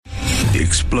The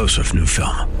explosive new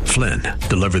film, Flynn,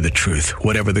 deliver the truth,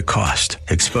 whatever the cost,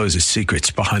 exposes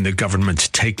secrets behind the government's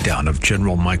takedown of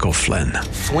General Michael Flynn.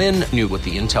 Flynn knew what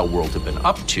the intel world had been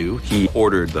up to. He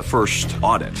ordered the first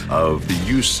audit of the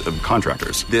use of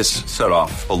contractors. This set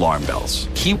off alarm bells.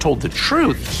 He told the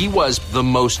truth. He was the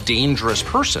most dangerous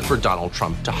person for Donald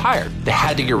Trump to hire. They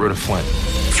had to get rid of Flynn.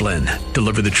 Flynn,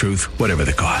 deliver the truth, whatever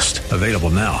the cost. Available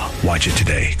now. Watch it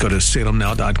today. Go to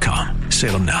salemnow.com.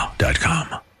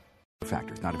 salemnow.com.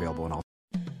 Factors not available in all.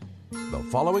 The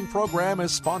following program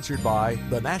is sponsored by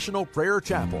the National Prayer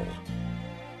Chapel.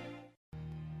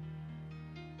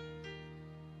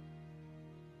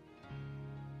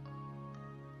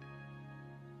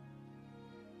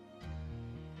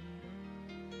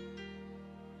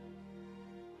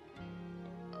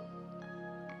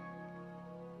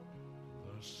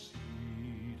 The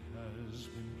seed has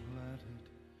been planted.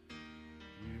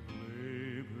 We've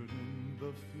labored in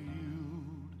the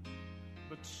field,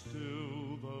 but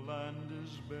still the land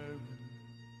is barren.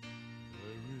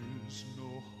 There is no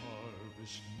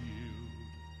harvest yield.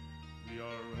 We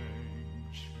are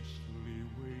anxiously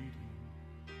waiting.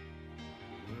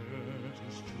 Let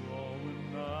us draw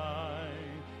nigh.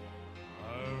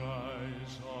 Our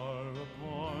eyes are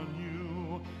upon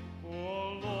you.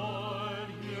 Oh Lord,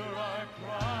 hear our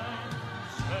cry.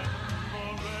 Send the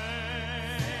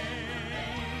rain.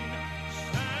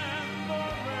 Send the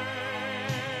rain.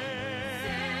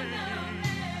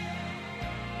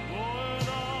 Lord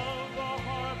of the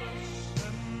harvest,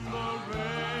 send the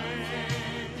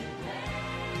rain.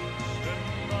 Send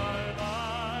thy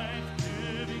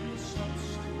life-giving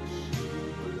substance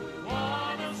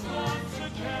on us once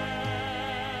again.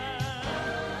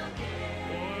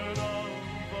 Lord of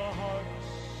the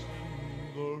harvest,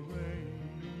 send the rain.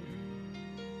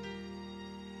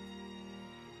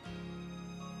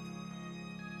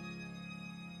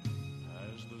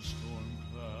 As the storm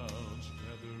clouds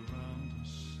gather round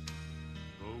us,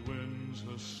 the winds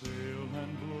assail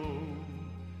and blow,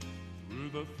 through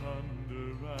the thunder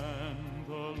and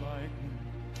the lightning,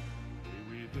 may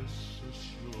we this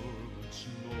assurance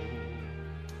know,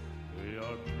 they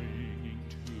are bringing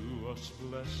to us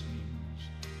blessings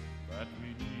that we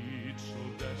need so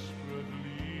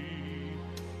desperately,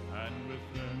 and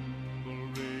within the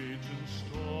raging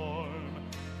storm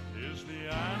is the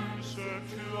answer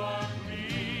to our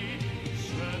plea.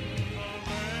 Send the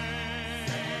rain,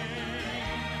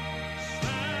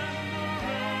 send the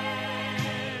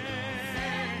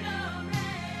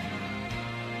rain,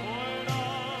 Lord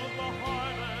of the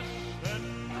harvest, send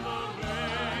the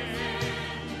rain,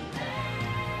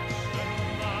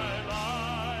 send thy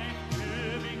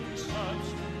life-giving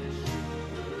substance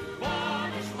on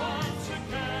us once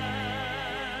again.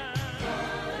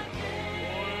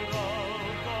 Lord of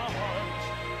the harvest,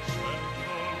 send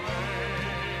the rain,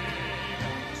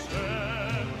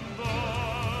 send the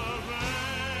rain,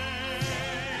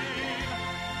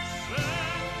 send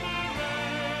the rain.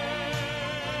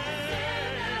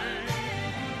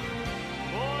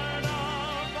 Lord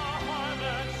of the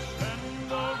harvest, send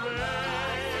the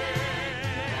rain,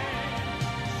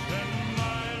 send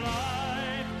thy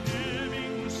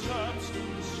life-giving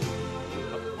substance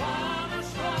upon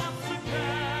us once again.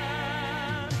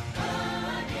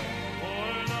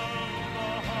 Lord of the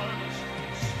harvest,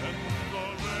 send the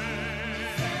rain.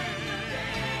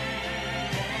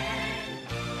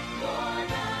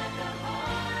 Lord of the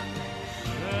harvest,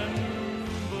 send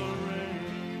the rain.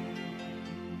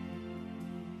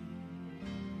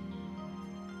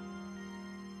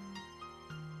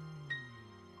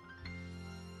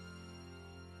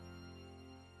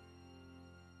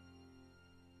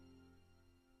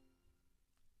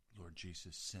 Lord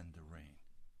Jesus, send the rain.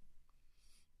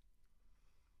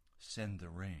 Send the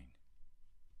rain.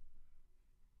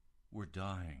 We're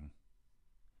dying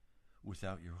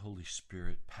without your Holy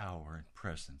Spirit power and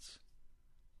presence.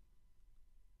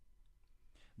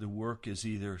 The work is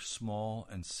either small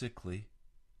and sickly,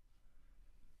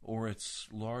 or it's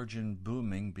large and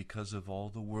booming because of all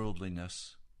the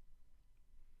worldliness,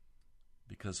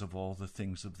 because of all the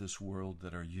things of this world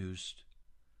that are used,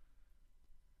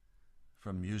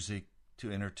 from music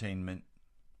to entertainment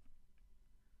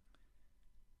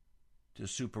to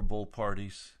Super Bowl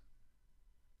parties.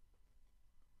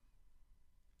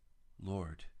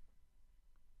 Lord,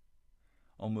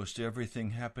 almost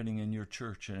everything happening in your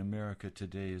church in America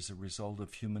today is a result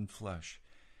of human flesh,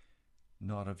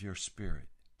 not of your Spirit.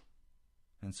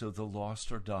 And so the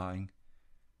lost are dying,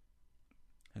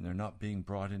 and they're not being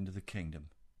brought into the kingdom.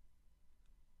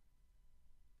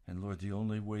 And Lord, the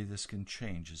only way this can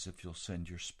change is if you'll send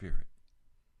your Spirit.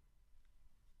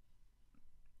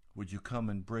 Would you come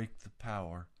and break the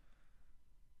power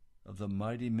of the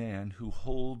mighty man who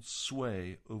holds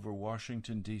sway over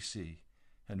Washington, D.C.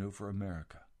 and over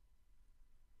America.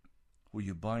 Will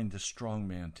you bind the strong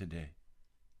man today?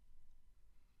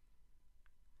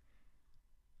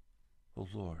 O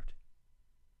Lord,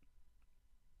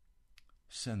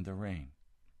 send the rain.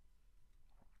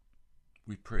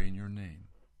 We pray in your name.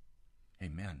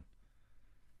 Amen.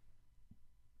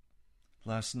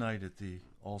 Last night at the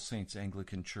All Saints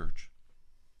Anglican Church,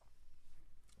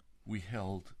 we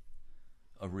held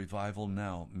a Revival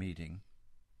Now meeting.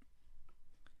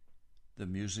 The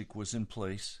music was in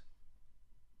place.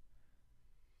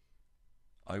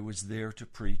 I was there to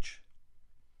preach.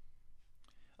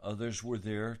 Others were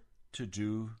there to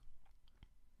do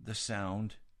the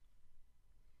sound.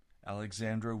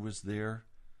 Alexandra was there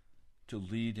to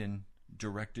lead in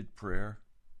directed prayer,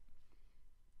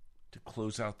 to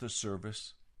close out the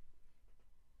service.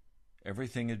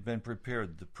 Everything had been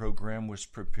prepared. The program was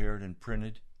prepared and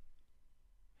printed.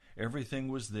 Everything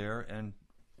was there, and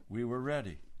we were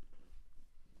ready.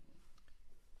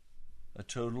 A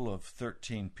total of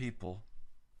 13 people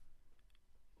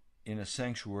in a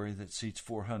sanctuary that seats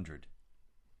 400.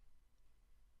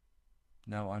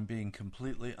 Now I'm being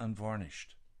completely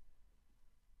unvarnished.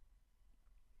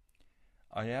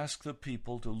 I asked the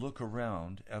people to look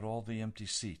around at all the empty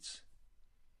seats.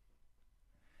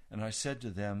 And I said to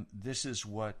them, this is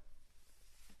what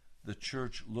the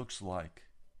church looks like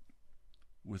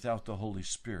without the Holy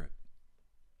Spirit.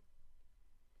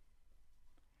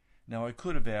 Now I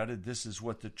could have added, this is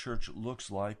what the church looks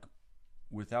like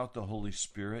without the Holy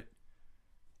Spirit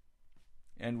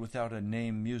and without a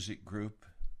name music group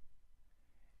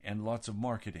and lots of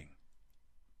marketing,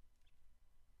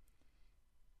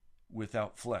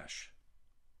 without flesh.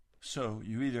 So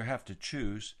you either have to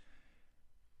choose.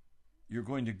 You're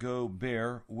going to go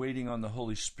bare, waiting on the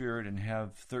Holy Spirit, and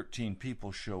have 13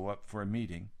 people show up for a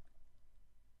meeting,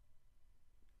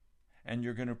 and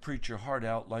you're going to preach your heart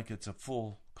out like it's a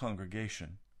full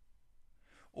congregation.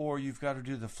 Or you've got to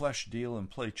do the flesh deal and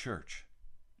play church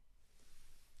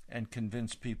and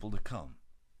convince people to come.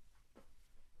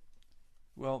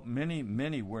 Well,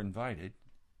 many were invited.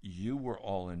 You were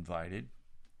all invited.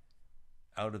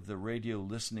 Out of the radio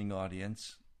listening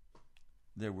audience,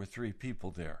 there were 3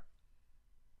 people there.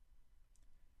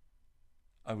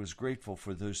 I was grateful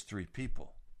for those 3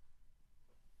 people,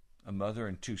 a mother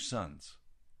and 2 sons.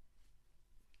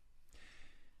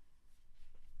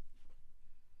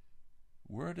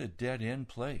 We're at a dead-end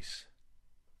place.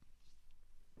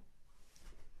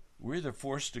 We're either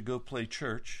forced to go play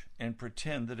church and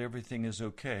pretend that everything is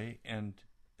okay and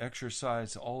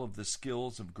exercise all of the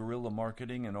skills of guerrilla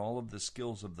marketing and all of the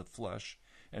skills of the flesh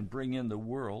and bring in the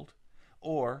world,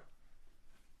 or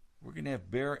we're going to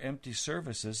have bare, empty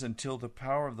services until the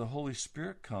power of the Holy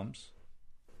Spirit comes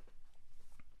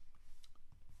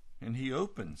and He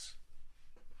opens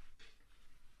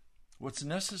what's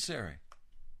necessary.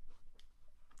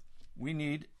 We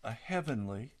need a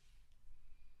heavenly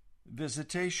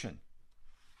visitation.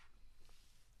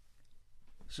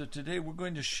 So today we're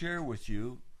going to share with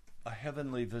you a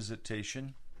heavenly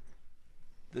visitation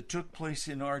that took place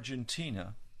in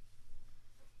Argentina,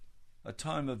 a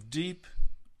time of deep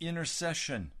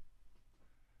intercession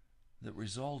that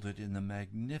resulted in the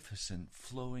magnificent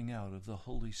flowing out of the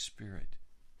Holy Spirit.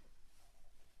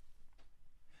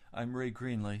 I'm Ray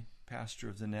Greenley, pastor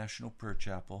of the National Prayer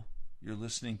Chapel. You're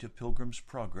listening to Pilgrim's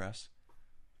Progress.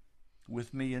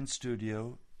 With me in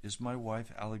studio is my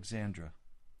wife, Alexandra.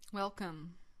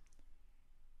 Welcome.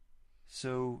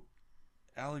 So,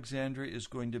 Alexandra is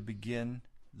going to begin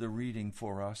the reading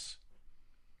for us,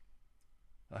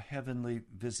 a heavenly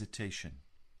visitation.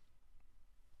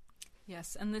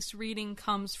 Yes, and this reading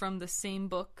comes from the same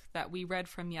book that we read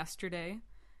from yesterday,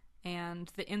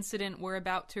 and the incident we're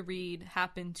about to read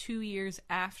happened 2 years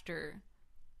after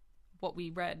what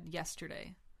we read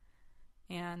yesterday.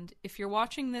 And if you're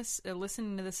watching this,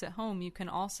 listening to this at home, you can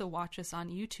also watch us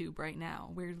on YouTube right now.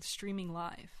 We're streaming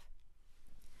live.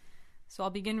 So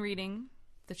I'll begin reading.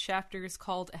 The chapter is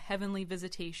called A Heavenly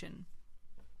Visitation.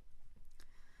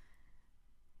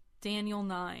 Daniel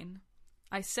 9.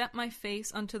 I set my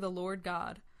face unto the Lord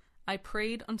God. I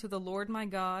prayed unto the Lord my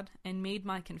God, and made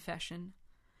my confession.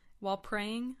 While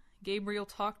praying, Gabriel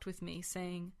talked with me,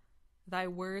 saying, Thy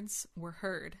words were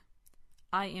heard.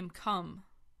 I am come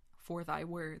for thy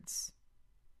words.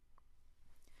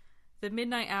 The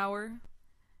midnight hour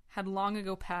had long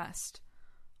ago passed.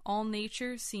 All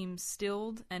nature seemed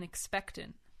stilled and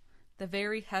expectant. The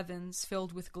very heavens,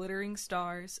 filled with glittering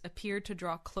stars, appeared to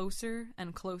draw closer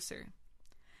and closer.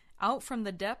 Out from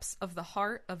the depths of the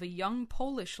heart of a young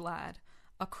Polish lad,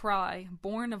 a cry,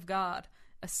 born of God,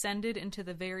 ascended into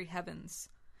the very heavens.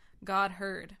 God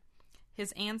heard.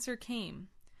 His answer came.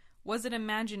 Was it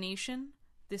imagination,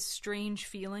 this strange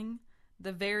feeling,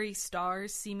 the very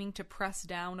stars seeming to press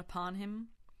down upon him?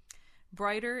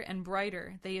 Brighter and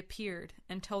brighter they appeared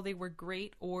until they were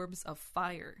great orbs of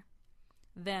fire.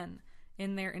 Then,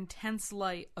 in their intense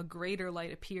light, a greater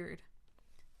light appeared.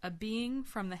 A being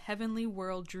from the heavenly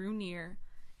world drew near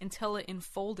until it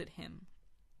enfolded him.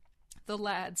 The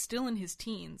lad, still in his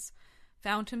teens,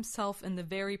 found himself in the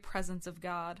very presence of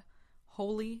God,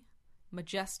 holy,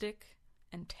 majestic,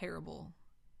 and terrible.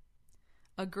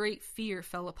 A great fear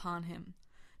fell upon him.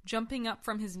 Jumping up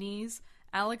from his knees,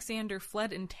 Alexander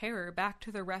fled in terror back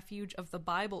to the refuge of the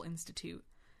Bible Institute,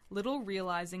 little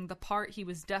realizing the part he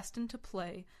was destined to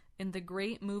play in the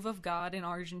great move of God in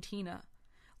Argentina,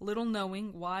 little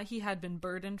knowing why he had been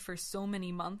burdened for so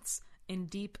many months in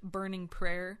deep, burning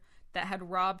prayer that had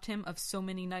robbed him of so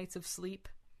many nights of sleep.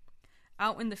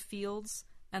 Out in the fields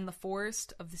and the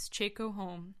forest of this Chaco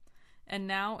home, and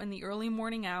now in the early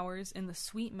morning hours in the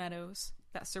sweet meadows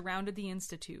that surrounded the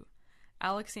Institute,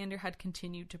 Alexander had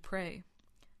continued to pray,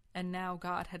 and now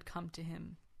God had come to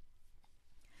him.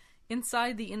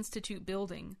 Inside the Institute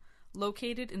building,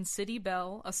 located in City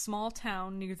Bell, a small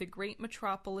town near the great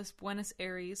metropolis Buenos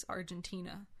Aires,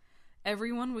 Argentina,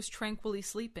 everyone was tranquilly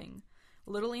sleeping,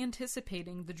 little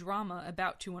anticipating the drama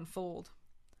about to unfold.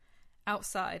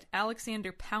 Outside,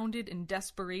 Alexander pounded in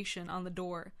desperation on the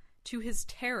door, to his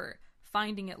terror,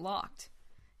 finding it locked.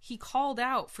 He called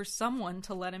out for someone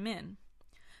to let him in.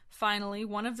 Finally,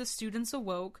 one of the students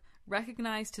awoke,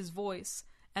 recognized his voice,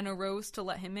 and arose to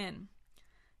let him in.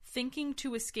 Thinking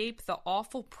to escape the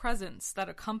awful presence that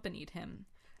accompanied him,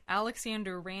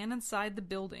 Alexander ran inside the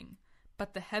building,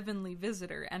 but the heavenly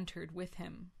visitor entered with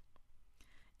him.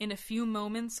 In a few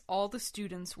moments, all the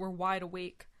students were wide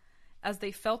awake. As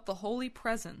they felt the holy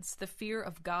presence, the fear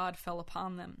of God fell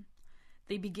upon them.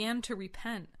 They began to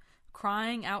repent,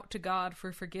 crying out to God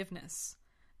for forgiveness.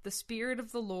 The Spirit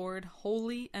of the Lord,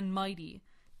 holy and mighty,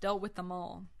 dealt with them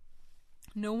all.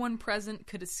 No one present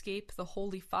could escape the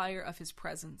holy fire of his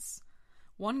presence.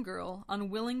 One girl,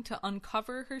 unwilling to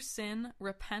uncover her sin,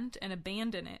 repent, and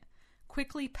abandon it,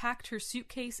 quickly packed her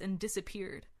suitcase and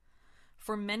disappeared.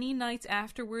 For many nights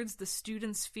afterwards, the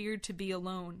students feared to be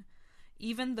alone.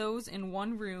 Even those in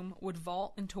one room would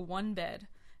vault into one bed,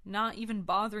 not even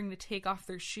bothering to take off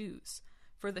their shoes,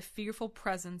 for the fearful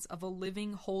presence of a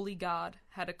living, holy God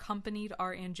had accompanied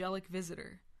our angelic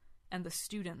visitor, and the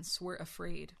students were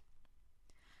afraid.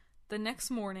 The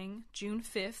next morning, June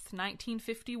 5th,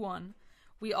 1951,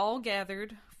 we all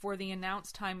gathered for the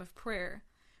announced time of prayer,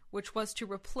 which was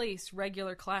to replace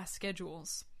regular class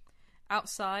schedules.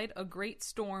 Outside, a great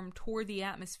storm tore the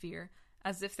atmosphere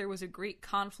as if there was a great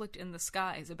conflict in the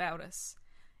skies about us.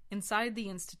 Inside the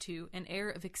Institute, an air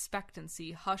of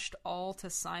expectancy hushed all to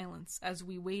silence as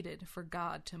we waited for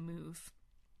God to move.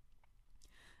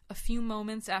 A few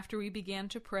moments after we began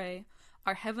to pray,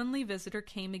 our heavenly visitor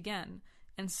came again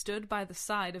and stood by the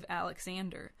side of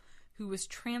Alexander, who was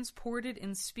transported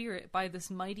in spirit by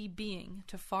this mighty being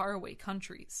to faraway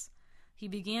countries. He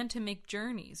began to make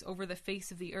journeys over the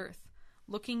face of the earth,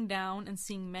 looking down and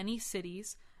seeing many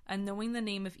cities, and knowing the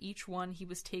name of each one he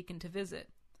was taken to visit.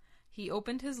 He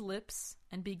opened his lips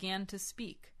and began to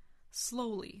speak,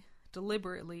 slowly,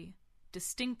 deliberately,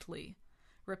 distinctly,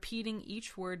 repeating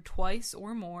each word twice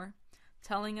or more,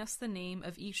 telling us the name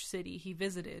of each city he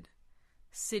visited.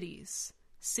 Cities,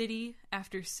 city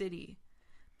after city.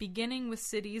 Beginning with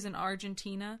cities in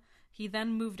Argentina, he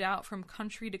then moved out from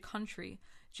country to country,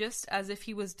 just as if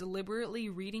he was deliberately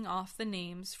reading off the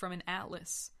names from an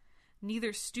atlas.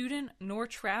 Neither student nor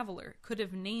traveler could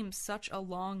have named such a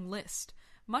long list,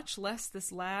 much less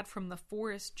this lad from the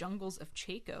forest jungles of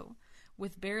Chaco,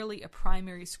 with barely a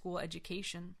primary school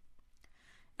education.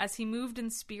 As he moved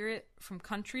in spirit from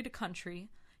country to country,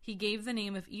 he gave the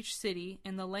name of each city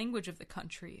in the language of the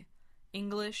country: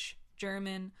 English,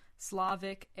 German,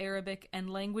 Slavic, Arabic, and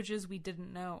languages we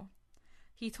didn't know.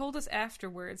 He told us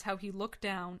afterwards how he looked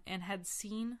down and had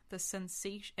the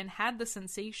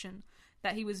sensation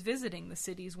that he was visiting the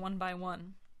cities one by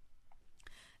one.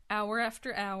 Hour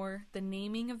after hour, the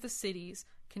naming of the cities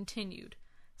continued,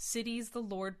 cities the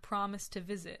Lord promised to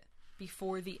visit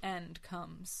before the end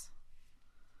comes.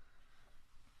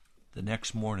 The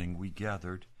next morning we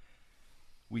gathered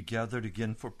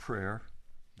again for prayer.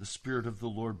 The Spirit of the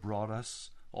Lord brought us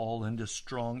all into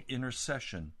strong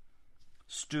intercession.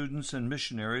 Students and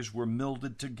missionaries were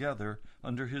melded together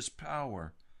under his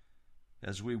power.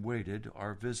 As we waited,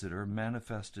 our visitor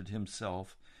manifested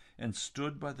himself and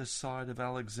stood by the side of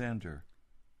Alexander.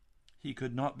 He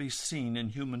could not be seen in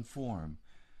human form,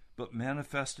 but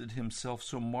manifested himself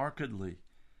so markedly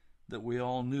that we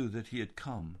all knew that he had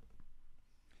come.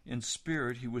 In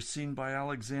spirit, he was seen by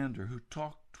Alexander, who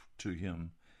talked to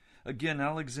him. Again,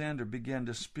 Alexander began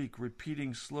to speak,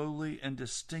 repeating slowly and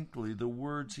distinctly the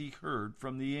words he heard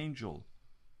from the angel.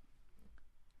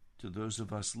 To those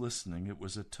of us listening, it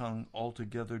was a tongue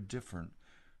altogether different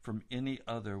from any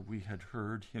other we had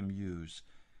heard him use,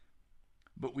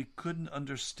 but we couldn't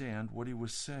understand what he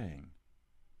was saying.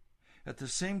 At the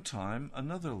same time,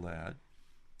 another lad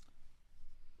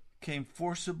came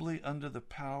forcibly under the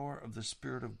power of the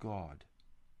Spirit of God,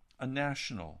 a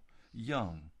national,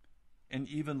 young, and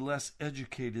even less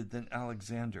educated than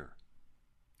Alexander.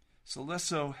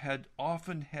 Celesso had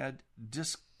often had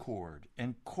discord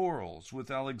and quarrels with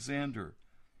Alexander,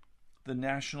 the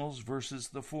nationals versus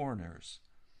the foreigners,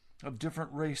 of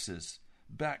different races,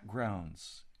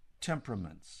 backgrounds,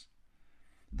 temperaments.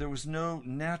 There was no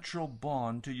natural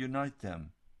bond to unite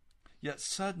them. Yet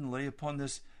suddenly upon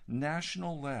this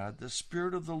national lad the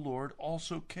Spirit of the Lord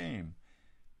also came.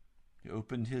 He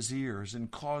opened his ears and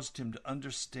caused him to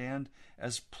understand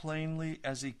as plainly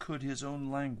as he could his own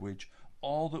language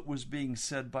all that was being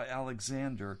said by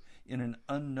Alexander in an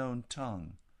unknown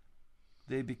tongue.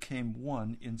 They became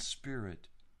one in spirit.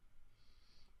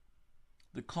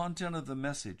 The content of the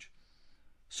message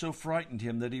so frightened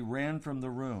him that he ran from the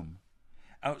room.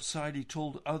 Outside, he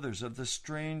told others of the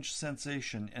strange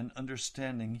sensation and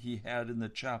understanding he had in the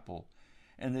chapel,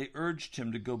 and they urged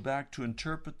him to go back to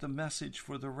interpret the message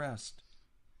for the rest.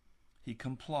 He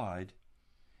complied,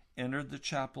 entered the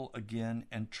chapel again,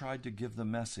 and tried to give the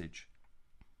message.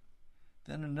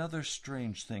 Then another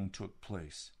strange thing took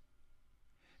place.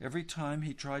 Every time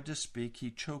he tried to speak,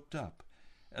 he choked up,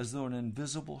 as though an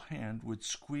invisible hand would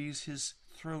squeeze his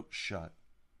throat shut.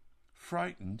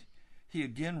 Frightened, he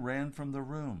again ran from the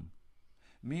room.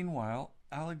 Meanwhile,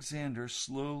 Alexander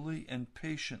slowly and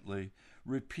patiently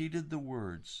repeated the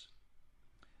words,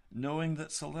 knowing that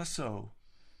Celesso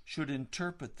should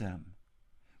interpret them.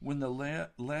 When the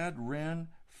lad ran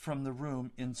from the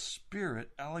room in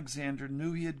spirit, Alexander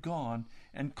knew he had gone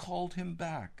and called him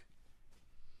back.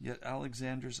 Yet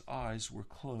Alexander's eyes were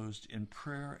closed in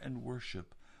prayer and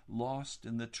worship, lost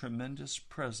in the tremendous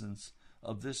presence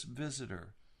of this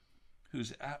visitor,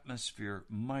 whose atmosphere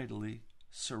mightily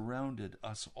surrounded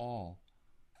us all.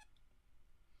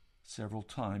 Several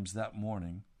times that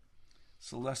morning,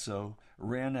 Celesso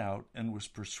ran out and was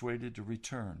persuaded to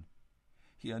return.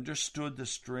 He understood the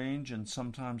strange and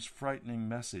sometimes frightening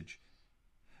message,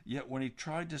 yet when he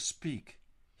tried to speak,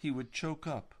 he would choke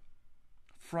up.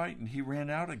 Frightened, he ran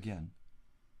out again.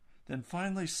 Then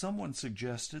finally someone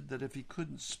suggested that if he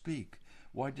couldn't speak,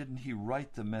 why didn't he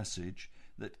write the message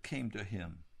that came to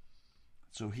him?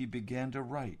 So he began to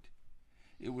write.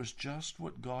 It was just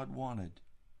what God wanted.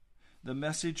 The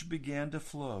message began to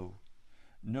flow,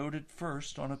 noted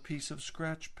first on a piece of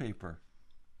scratch paper,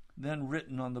 then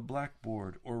written on the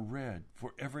blackboard or read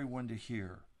for everyone to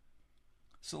hear.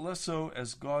 Celesso,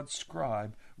 as God's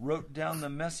scribe, wrote down the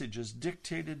messages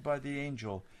dictated by the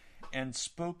angel and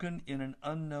spoken in an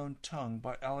unknown tongue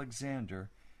by Alexander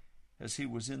as he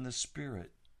was in the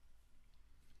Spirit.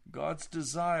 God's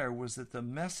desire was that the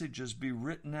messages be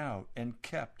written out and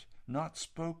kept, not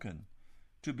spoken,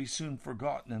 to be soon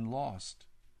forgotten and lost.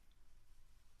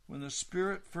 When the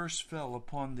Spirit first fell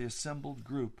upon the assembled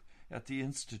group at the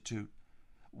Institute,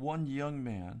 one young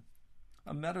man,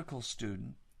 a medical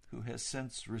student who has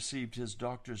since received his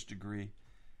doctor's degree,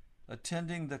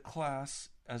 attending the class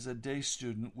as a day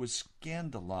student, was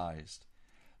scandalized.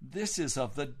 "This is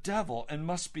of the devil and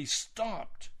must be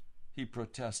stopped," he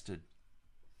protested.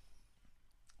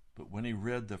 But when he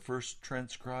read the first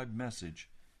transcribed message,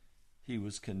 he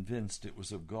was convinced it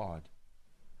was of God.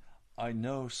 "I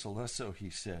know Celesso," he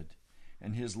said,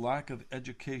 "and his lack of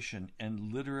education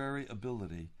and literary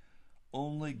ability,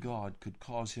 only God could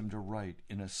cause him to write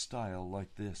in a style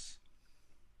like this."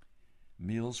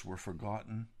 Meals were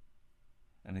forgotten.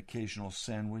 An occasional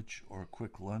sandwich or a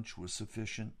quick lunch was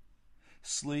sufficient.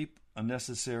 Sleep, a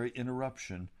necessary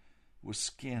interruption, was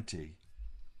scanty.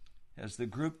 As the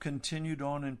group continued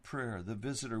on in prayer, the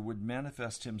visitor would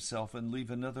manifest himself and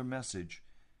leave another message.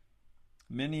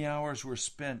 Many hours were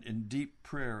spent in deep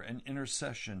prayer and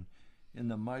intercession in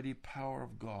the mighty power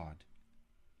of God.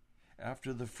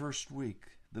 After the first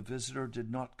week, the visitor did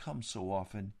not come so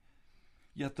often,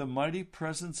 yet the mighty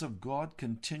presence of God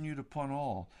continued upon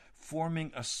all,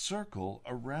 forming a circle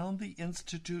around the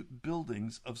Institute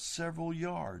buildings of several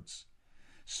yards.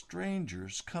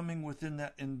 Strangers coming within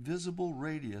that invisible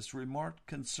radius remarked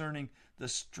concerning the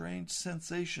strange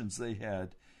sensations they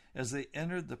had as they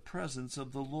entered the presence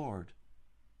of the Lord.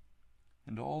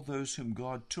 And all those whom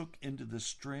God took into the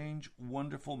strange,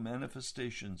 wonderful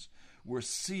manifestations were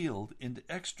sealed into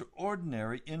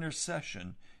extraordinary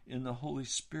intercession in the Holy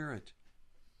Spirit.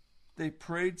 They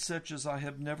prayed such as I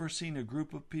have never seen a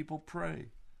group of people pray,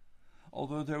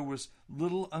 although there was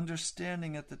little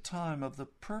understanding at the time of the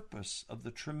purpose of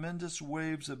the tremendous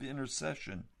waves of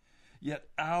intercession. Yet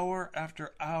hour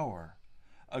after hour,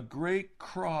 a great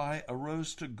cry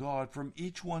arose to God from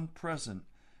each one present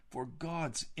for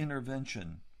God's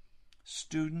intervention.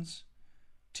 Students,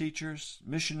 teachers,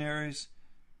 missionaries,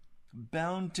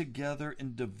 bound together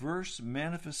in diverse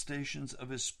manifestations of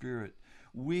His Spirit,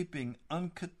 weeping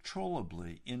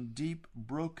uncontrollably in deep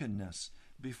brokenness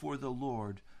before the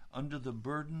Lord under the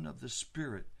burden of the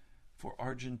Spirit for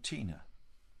Argentina.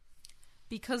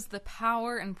 Because the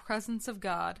power and presence of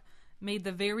God made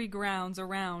the very grounds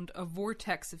around a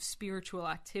vortex of spiritual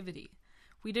activity,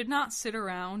 we did not sit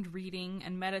around reading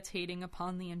and meditating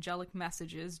upon the angelic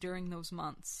messages during those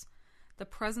months. The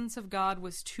presence of God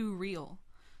was too real,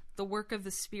 the work of the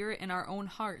Spirit in our own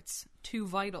hearts too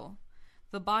vital,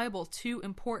 the Bible too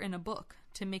important a book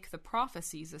to make the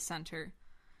prophecies a center.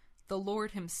 The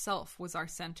Lord Himself was our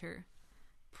center.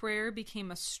 Prayer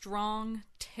became a strong,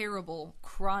 terrible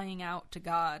crying out to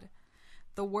God.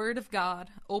 The Word of God,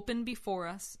 opened before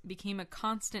us, became a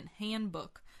constant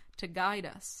handbook to guide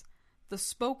us. The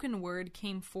spoken word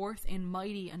came forth in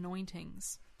mighty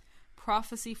anointings.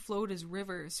 Prophecy flowed as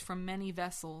rivers from many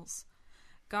vessels.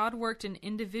 God worked in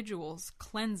individuals,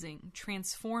 cleansing,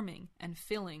 transforming, and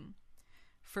filling.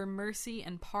 For mercy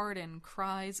and pardon,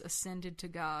 cries ascended to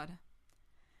God.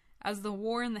 As the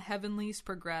war in the heavenlies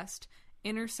progressed,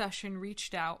 intercession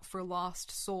reached out for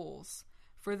lost souls,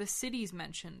 for the cities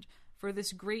mentioned, for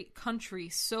this great country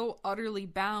so utterly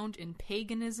bound in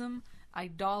paganism,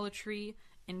 idolatry,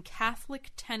 and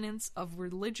Catholic tenets of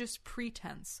religious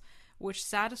pretense, which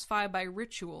satisfy by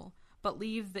ritual, but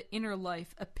leave the inner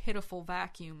life a pitiful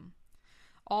vacuum.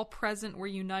 All present were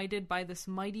united by this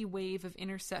mighty wave of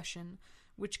intercession,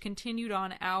 which continued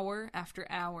on hour after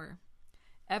hour.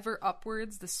 Ever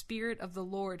upwards the Spirit of the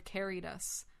Lord carried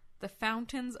us. The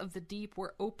fountains of the deep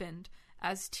were opened,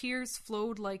 as tears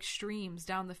flowed like streams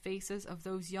down the faces of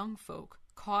those young folk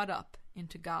caught up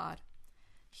into God.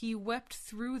 He wept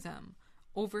through them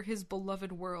over His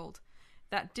beloved world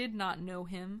that did not know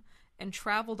Him and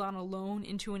traveled on alone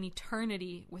into an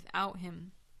eternity without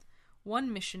Him.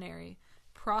 One missionary,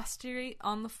 prostrate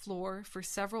on the floor for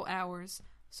several hours,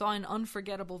 saw an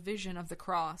unforgettable vision of the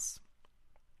cross.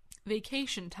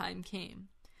 Vacation time came.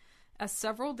 As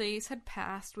several days had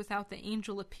passed without the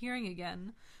angel appearing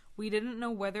again, we didn't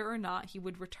know whether or not he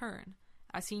would return,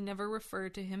 as he never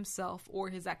referred to himself or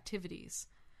his activities.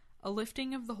 A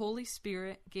lifting of the Holy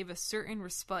Spirit gave a certain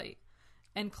respite,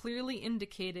 and clearly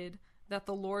indicated that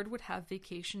the Lord would have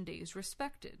vacation days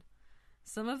respected.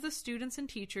 Some of the students and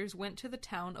teachers went to the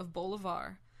town of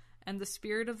Bolivar, and the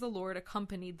Spirit of the Lord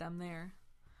accompanied them there.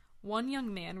 One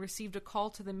young man received a call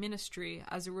to the ministry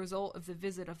as a result of the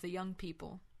visit of the young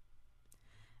people.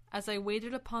 As I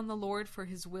waited upon the Lord for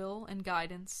His will and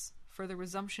guidance for the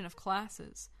resumption of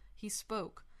classes, He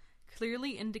spoke,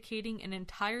 clearly indicating an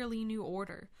entirely new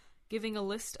order, giving a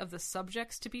list of the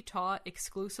subjects to be taught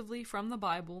exclusively from the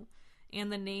Bible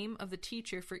and the name of the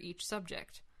teacher for each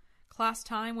subject. Class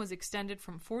time was extended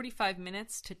from 45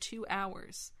 minutes to 2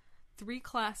 hours. 3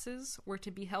 classes were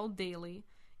to be held daily,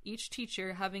 each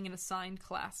teacher having an assigned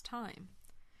class time.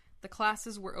 The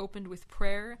classes were opened with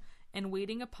prayer and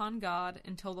waiting upon God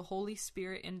until the Holy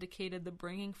Spirit indicated the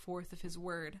bringing forth of His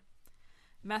word.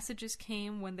 Messages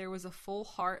came when there was a full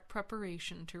heart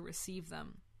preparation to receive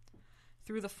them.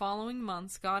 Through the following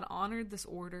months, God honored this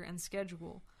order and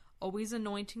schedule, always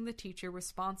anointing the teacher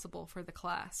responsible for the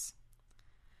class.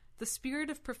 The spirit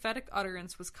of prophetic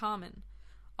utterance was common.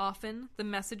 Often, the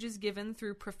messages given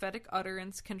through prophetic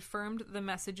utterance confirmed the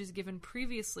messages given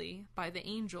previously by the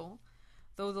angel,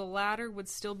 though the latter would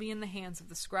still be in the hands of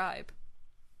the scribe.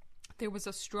 There was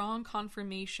a strong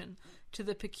confirmation to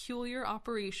the peculiar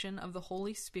operation of the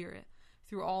Holy Spirit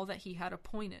through all that He had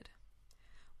appointed.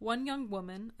 One young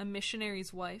woman, a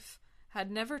missionary's wife,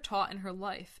 had never taught in her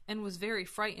life and was very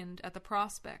frightened at the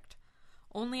prospect.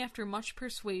 Only after much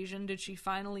persuasion did she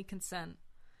finally consent.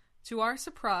 To our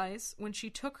surprise, when she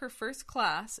took her first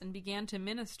class and began to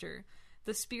minister,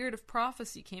 the spirit of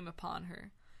prophecy came upon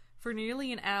her. For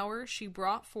nearly an hour she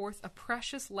brought forth a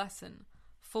precious lesson,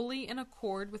 fully in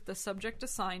accord with the subject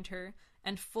assigned her,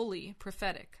 and fully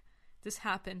prophetic. This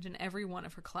happened in every one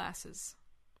of her classes.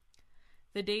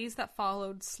 The days that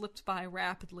followed slipped by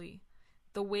rapidly.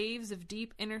 The waves of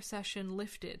deep intercession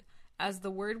lifted as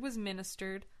the word was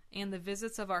ministered, and the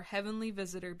visits of our heavenly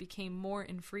visitor became more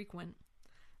infrequent.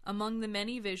 Among the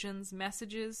many visions,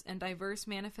 messages, and diverse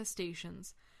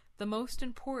manifestations, the most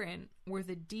important were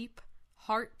the deep,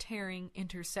 heart-tearing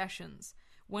intercessions,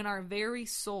 when our very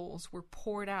souls were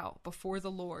poured out before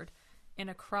the Lord in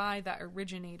a cry that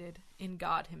originated in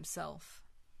God himself.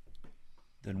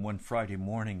 Then one Friday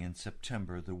morning in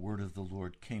September, the word of the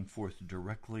Lord came forth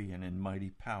directly and in mighty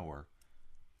power.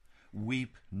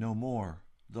 Weep no more.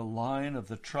 The Lion of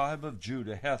the tribe of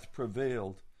Judah hath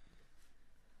prevailed.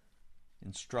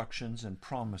 Instructions and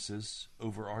promises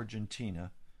over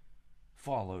Argentina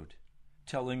followed,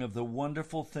 telling of the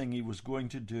wonderful thing he was going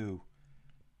to do.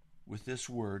 With this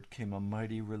word came a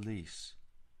mighty release.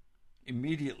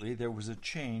 Immediately there was a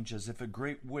change, as if a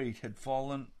great weight had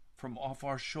fallen from off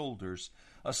our shoulders.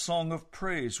 A song of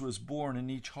praise was born in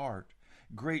each heart.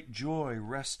 Great joy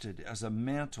rested as a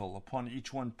mantle upon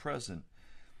each one present.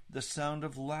 The sound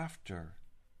of laughter,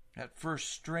 at first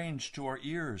strange to our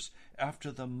ears,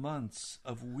 after the months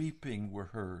of weeping, were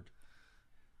heard.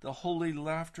 The holy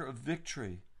laughter of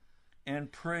victory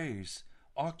and praise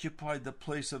occupied the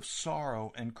place of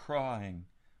sorrow and crying.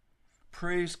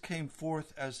 Praise came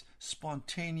forth as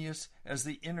spontaneous as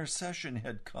the intercession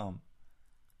had come.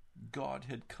 God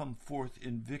had come forth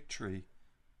in victory.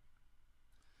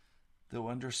 Though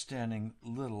understanding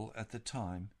little at the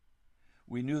time,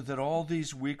 we knew that all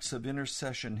these weeks of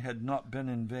intercession had not been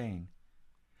in vain.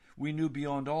 We knew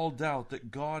beyond all doubt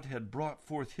that God had brought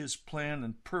forth his plan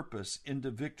and purpose into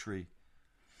victory.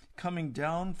 Coming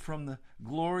down from the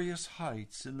glorious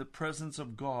heights in the presence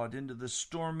of God into the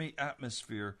stormy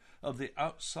atmosphere of the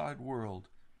outside world,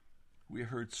 we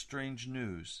heard strange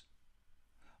news.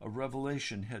 A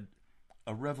revolution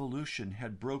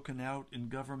had broken out in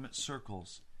government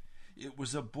circles. It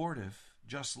was abortive,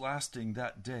 just lasting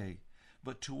that day,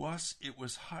 but to us it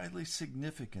was highly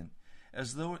significant,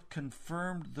 as though it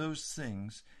confirmed those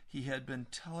things he had been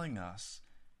telling us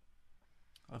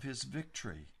of his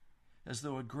victory, as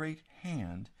though a great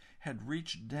hand had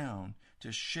reached down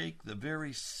to shake the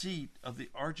very seat of the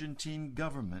Argentine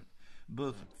government,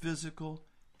 both physical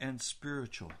and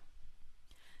spiritual.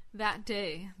 That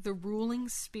day, the ruling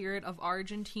spirit of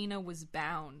Argentina was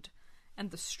bound, and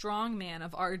the strong man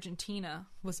of Argentina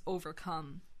was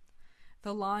overcome.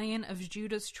 The Lion of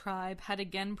Judah's tribe had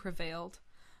again prevailed.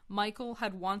 Michael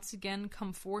had once again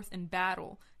come forth in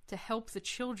battle to help the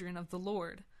children of the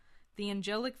Lord. The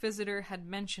angelic visitor had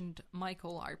mentioned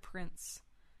Michael, our prince.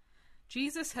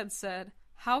 Jesus had said,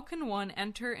 "How can one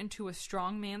enter into a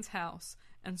strong man's house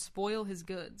and spoil his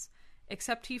goods,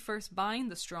 except he first bind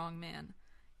the strong man,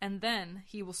 and then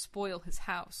he will spoil his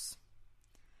house?"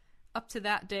 Up to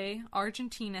that day,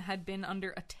 Argentina had been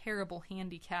under a terrible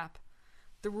handicap.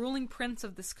 The ruling prince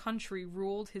of this country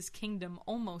ruled his kingdom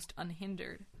almost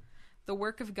unhindered. The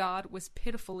work of God was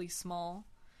pitifully small.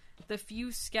 The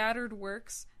few scattered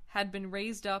works had been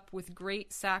raised up with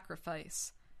great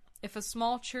sacrifice. If a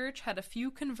small church had a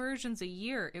few conversions a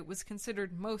year, it was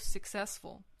considered most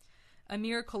successful. A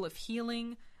miracle of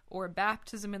healing or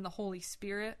baptism in the Holy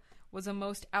Spirit was a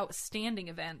most outstanding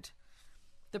event.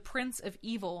 The prince of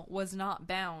evil was not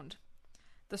bound.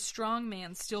 The strong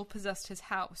man still possessed his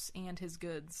house and his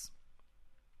goods.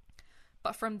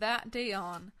 But from that day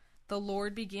on, the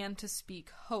Lord began to speak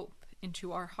hope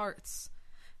into our hearts.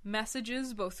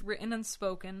 Messages, both written and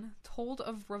spoken, told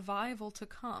of revival to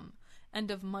come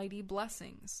and of mighty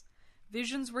blessings.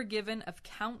 Visions were given of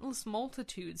countless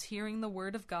multitudes hearing the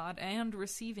word of God and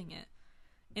receiving it.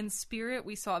 In spirit,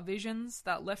 we saw visions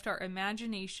that left our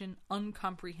imagination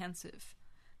incomprehensive.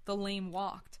 The lame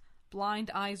walked,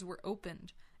 blind eyes were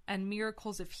opened, and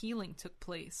miracles of healing took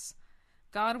place.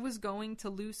 God was going to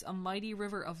loose a mighty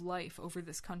river of life over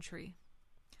this country.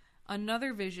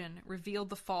 Another vision revealed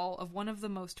the fall of one of the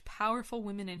most powerful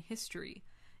women in history,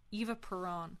 Eva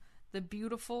Perón, the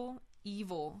beautiful,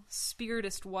 evil,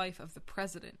 spiritist wife of the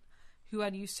president, who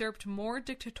had usurped more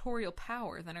dictatorial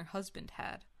power than her husband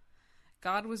had.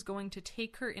 God was going to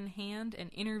take her in hand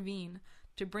and intervene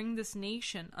to bring this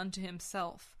nation unto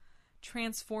himself,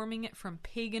 transforming it from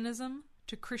paganism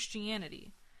to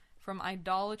Christianity, from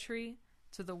idolatry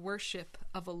to the worship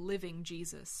of a living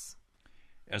Jesus.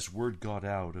 As word got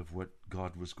out of what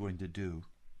God was going to do,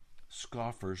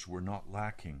 scoffers were not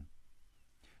lacking.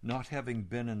 Not having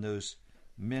been in those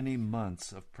many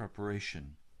months of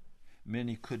preparation,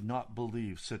 many could not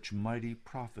believe such mighty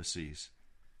prophecies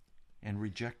and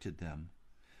rejected them,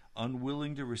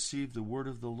 unwilling to receive the word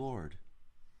of the Lord.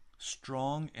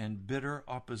 Strong and bitter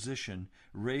opposition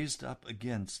raised up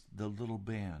against the little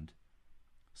band.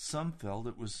 Some felt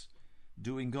it was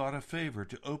doing God a favor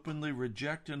to openly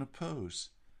reject and oppose.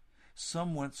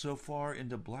 Some went so far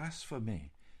into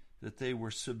blasphemy that they were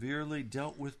severely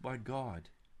dealt with by God.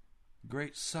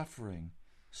 Great suffering,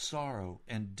 sorrow,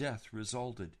 and death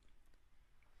resulted.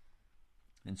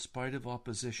 In spite of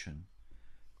opposition,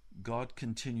 God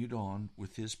continued on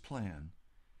with his plan.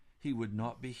 He would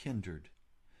not be hindered.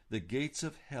 The gates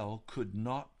of hell could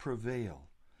not prevail.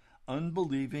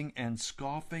 Unbelieving and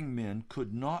scoffing men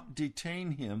could not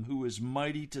detain him who is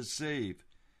mighty to save.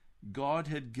 God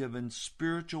had given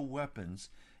spiritual weapons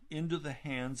into the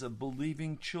hands of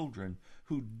believing children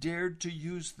who dared to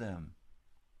use them.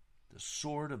 The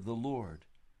sword of the Lord,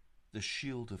 the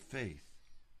shield of faith,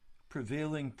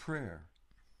 prevailing prayer,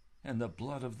 and the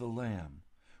blood of the Lamb.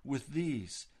 With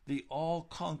these, the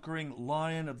all-conquering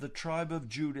Lion of the tribe of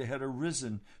Judah had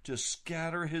arisen to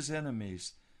scatter his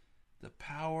enemies. The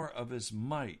power of his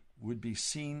might would be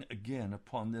seen again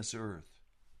upon this earth.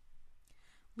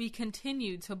 We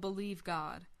continued to believe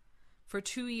God. For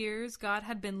 2 years, God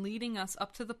had been leading us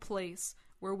up to the place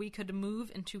where we could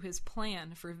move into his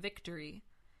plan for victory,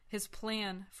 his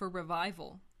plan for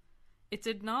revival. It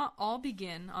did not all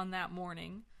begin on that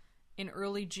morning in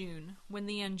early June, when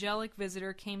the angelic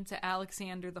visitor came to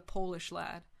Alexander the Polish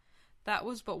lad. That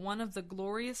was but one of the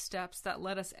glorious steps that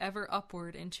led us ever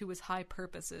upward into his high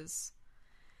purposes.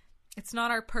 It's not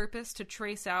our purpose to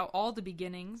trace out all the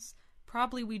beginnings.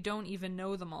 Probably we don't even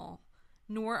know them all,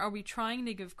 nor are we trying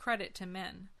to give credit to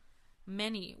men.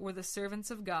 Many were the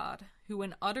servants of God, who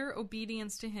in utter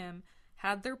obedience to him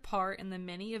had their part in the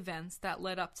many events that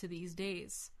led up to these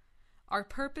days. Our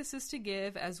purpose is to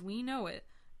give, as we know it,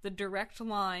 the direct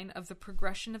line of the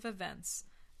progression of events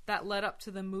that led up to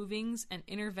the movings and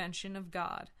intervention of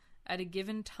God at a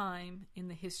given time in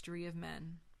the history of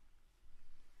men.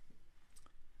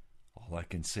 All I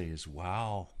can say is,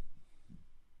 wow.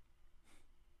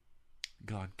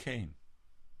 God came.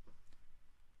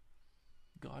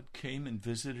 God came and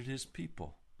visited his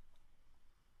people.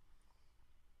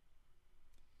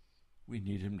 We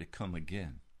need him to come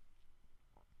again.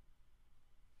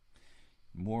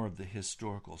 More of the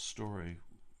historical story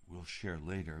we'll share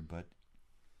later, but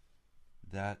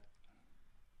that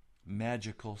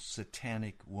magical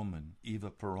satanic woman, Eva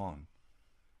Peron,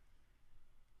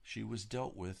 she was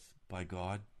dealt with by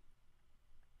God.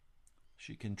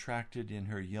 She contracted in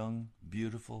her young,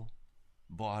 beautiful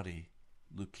body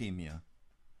leukemia.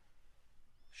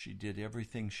 She did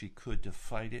everything she could to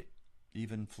fight it,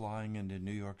 even flying into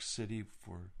New York City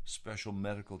for special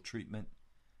medical treatment.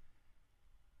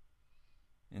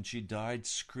 And she died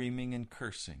screaming and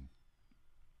cursing.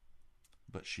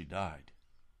 But she died.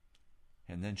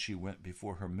 And then she went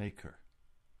before her Maker.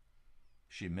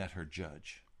 She met her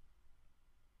judge.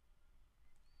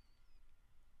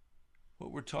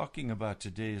 What we're talking about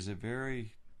today is a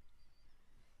very,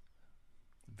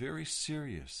 very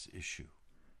serious issue.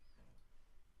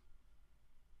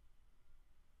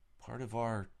 Part of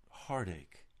our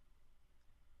heartache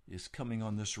is coming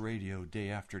on this radio day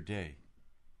after day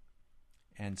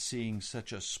and seeing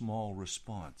such a small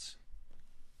response.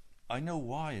 I know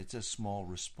why it's a small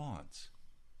response.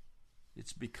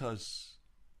 It's because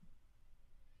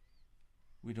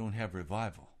we don't have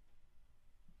revival.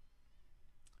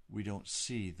 We don't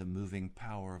see the moving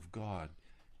power of God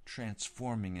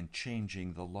transforming and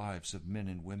changing the lives of men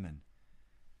and women.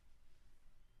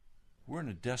 We're in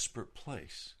a desperate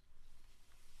place.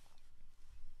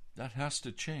 That has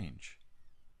to change.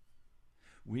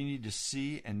 We need to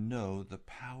see and know the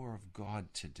power of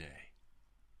God today.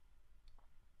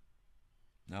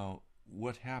 Now,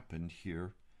 what happened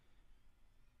here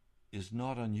is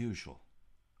not unusual.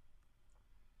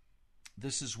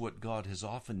 This is what God has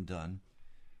often done.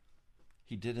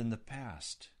 He did in the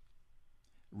past.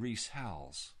 Rees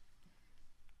Howells,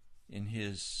 in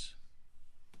his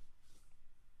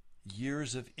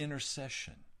years of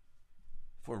intercession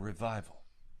for revival,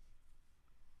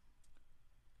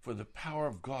 for the power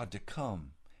of God to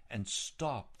come and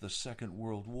stop the Second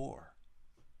World War.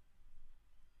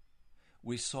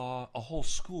 We saw a whole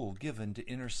school given to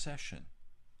intercession.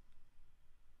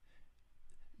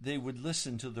 They would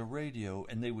listen to the radio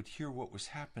and they would hear what was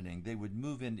happening. They would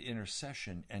move into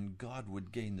intercession and God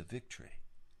would gain the victory.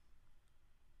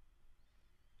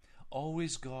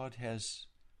 Always God has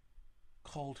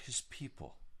called his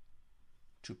people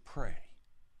to pray,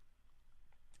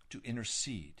 to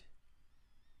intercede.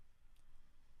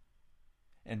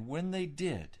 And when they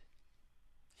did,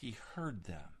 he heard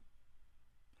them.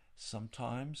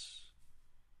 Sometimes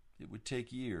it would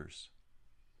take years.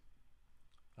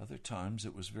 Other times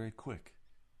it was very quick.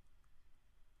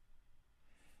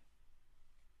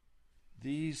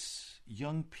 These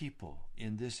young people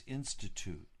in this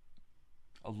institute,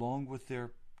 along with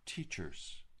their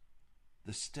teachers,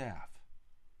 the staff,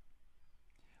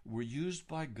 were used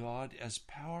by God as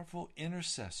powerful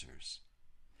intercessors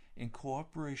in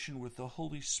cooperation with the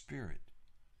Holy Spirit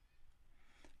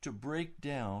to break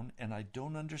down, and I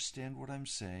don't understand what I'm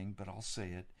saying, but I'll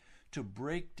say it, to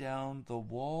break down the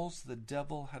walls the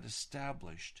devil had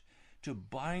established, to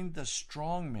bind the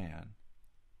strong man,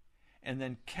 and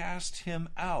then cast him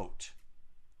out,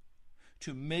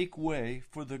 to make way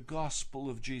for the gospel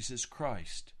of Jesus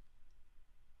Christ.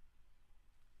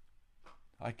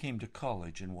 I came to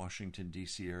college in Washington,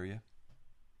 D.C. area.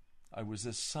 I was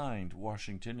assigned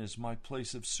Washington as my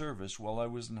place of service while I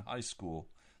was in high school.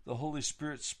 The Holy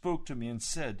Spirit spoke to me and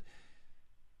said,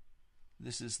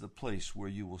 "This is the place where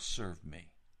you will serve me."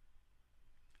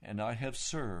 And I have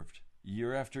served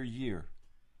year after year.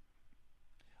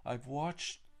 I've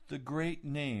watched the great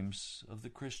names of the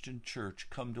Christian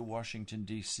church come to Washington,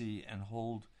 D.C. and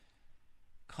hold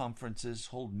conferences,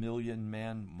 hold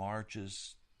million-man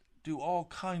marches, do all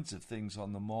kinds of things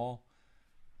on the mall.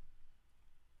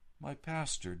 My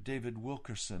pastor, David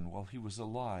Wilkerson, while he was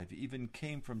alive, even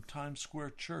came from Times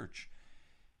Square Church,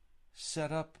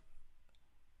 set up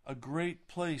a great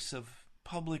place of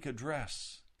public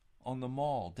address on the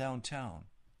mall downtown.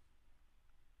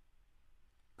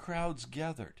 Crowds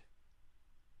gathered.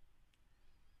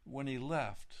 When he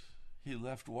left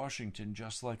Washington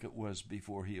just like it was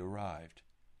before he arrived,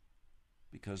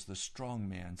 because the strong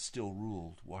man still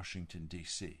ruled Washington,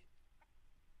 D.C.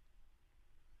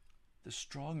 The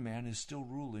strong man is still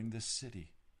ruling this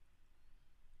city.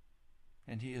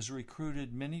 And he has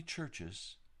recruited many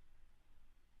churches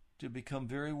to become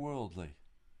very worldly,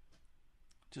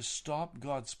 to stop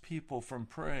God's people from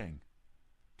praying,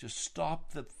 to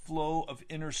stop the flow of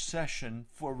intercession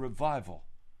for revival.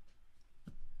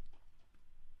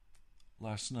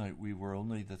 Last night we were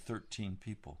only the 13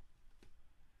 people.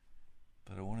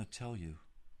 But I want to tell you,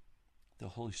 the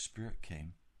Holy Spirit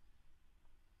came.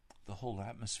 The whole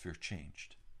atmosphere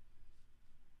changed.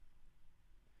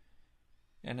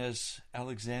 And as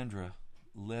Alexandra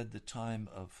led the time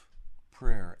of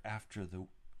prayer after the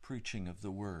preaching of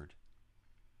the word,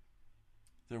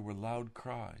 there were loud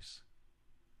cries.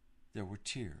 There were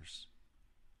tears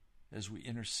as we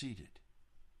interceded.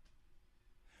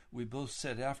 We both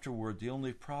said afterward the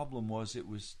only problem was it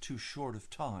was too short of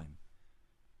time.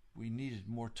 We needed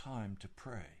more time to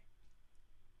pray.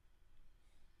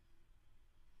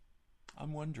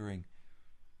 I'm wondering,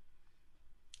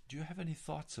 do you have any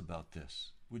thoughts about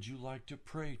this? Would you like to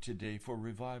pray today for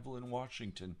revival in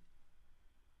Washington?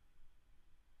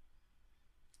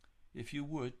 If you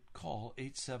would, call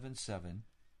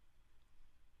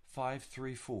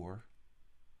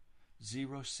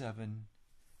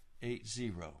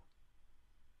 877-534-0780.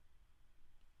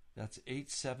 That's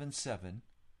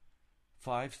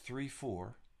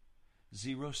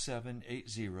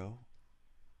 877-534-0780.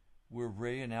 We're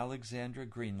Ray and Alexandra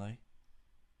Greenley.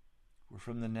 We're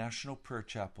from the National Prayer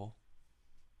Chapel.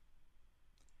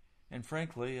 And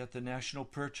frankly, at the National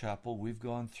Prayer Chapel, we've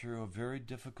gone through a very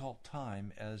difficult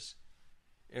time as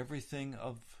everything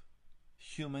of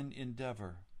human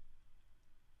endeavor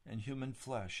and human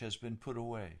flesh has been put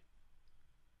away.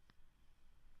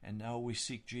 And now we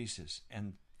seek Jesus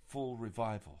and full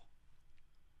revival.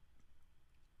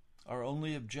 Our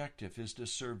only objective is to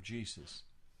serve Jesus.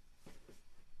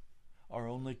 Our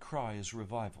only cry is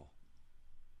revival.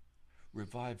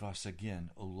 Revive us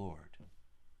again, O Lord.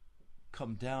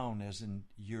 Come down as in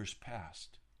years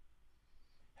past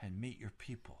and meet your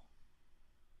people.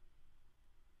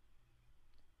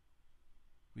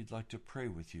 We'd like to pray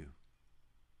with you.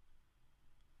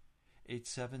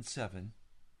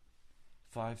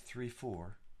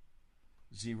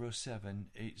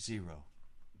 877-534-0780.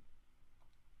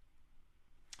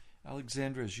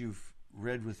 Alexandra, as you've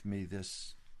read with me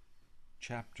this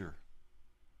chapter,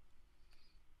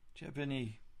 do you have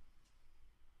any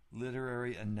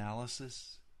literary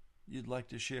analysis you'd like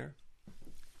to share?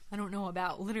 I don't know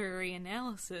about literary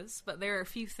analysis, but there are a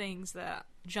few things that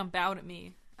jump out at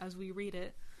me as we read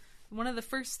it. One of the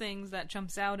first things that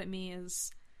jumps out at me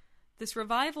is this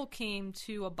revival came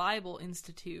to a Bible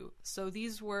institute. So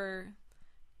these were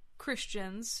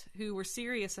Christians who were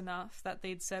serious enough that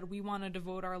they'd said, we want to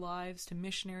devote our lives to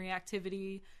missionary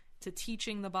activity, to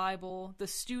teaching the Bible. The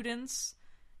students,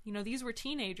 these were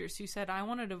teenagers who said, I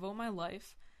want to devote my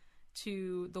life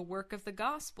to the work of the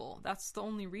gospel. That's the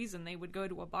only reason they would go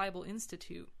to a Bible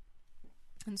institute.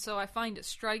 And so I find it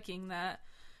striking that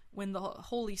when the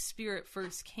Holy Spirit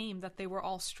first came, that they were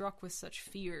all struck with such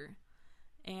fear,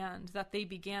 and that they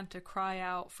began to cry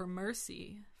out for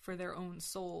mercy for their own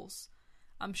souls.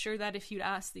 I'm sure that if you'd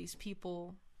asked these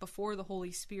people before the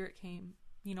Holy Spirit came,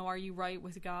 are you right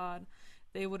with God?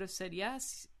 They would have said,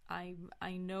 yes,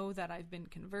 I know that I've been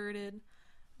converted.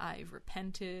 I've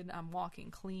repented. I'm walking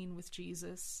clean with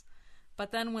Jesus.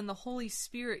 But then when the Holy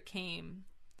Spirit came,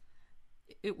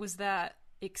 it was that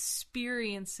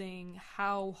experiencing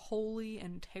how holy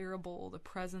and terrible the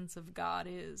presence of God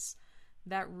is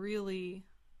that really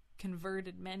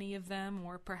converted many of them,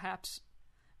 or perhaps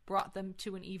brought them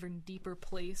to an even deeper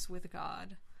place with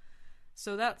God.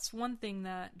 So that's one thing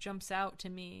that jumps out to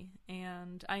me.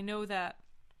 And I know that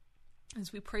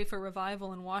as we pray for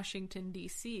revival in Washington,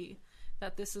 D.C.,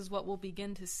 that this is what we'll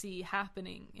begin to see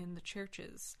happening in the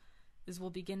churches, is we'll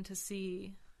begin to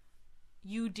see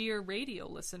you, dear radio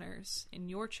listeners, in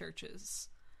your churches,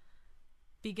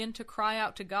 begin to cry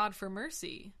out to God for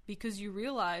mercy because you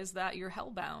realize that you're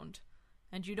hellbound,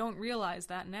 and you don't realize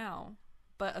that now.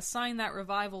 But a sign that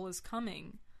revival is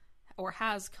coming, or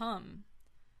has come,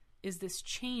 is this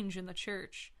change in the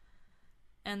church.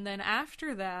 And then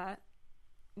after that,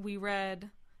 we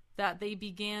read that they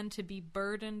began to be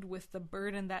burdened with the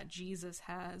burden that Jesus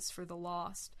has for the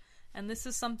lost. And this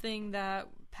is something that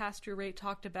Pastor Ray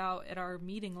talked about at our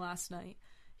meeting last night.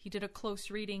 He did a close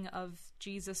reading of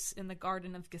Jesus in the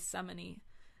Garden of Gethsemane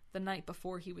the night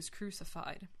before he was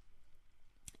crucified,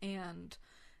 and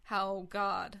how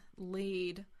God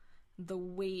laid the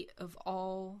weight of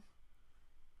all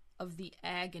of the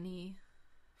agony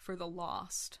for the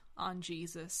lost on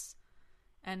Jesus.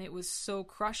 And it was so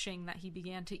crushing that he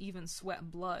began to even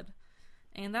sweat blood.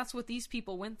 And that's what these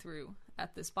people went through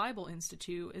at this Bible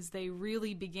Institute, is they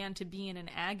really began to be in an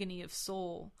agony of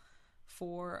soul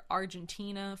for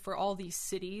Argentina, for all these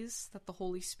cities that the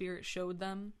Holy Spirit showed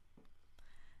them.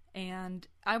 And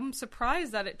I'm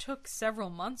surprised that it took several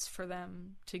months for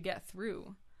them to get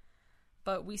through.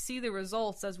 But we see the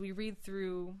results as we read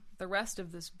through the rest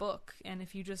of this book. And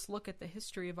if you just look at the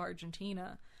history of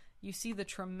Argentina, you see the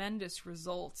tremendous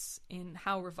results in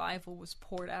how revival was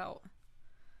poured out.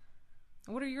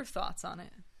 What are your thoughts on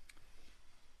it?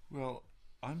 Well,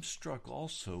 I'm struck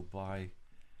also by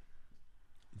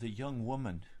the young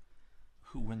woman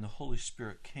who, when the Holy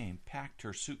Spirit came, packed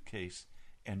her suitcase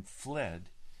and fled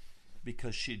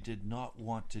because she did not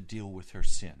want to deal with her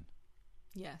sin.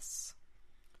 Yes.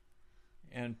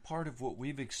 And part of what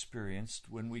we've experienced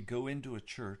when we go into a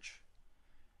church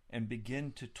and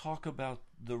begin to talk about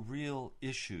the real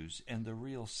issues and the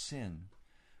real sin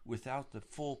without the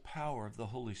full power of the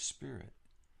Holy Spirit,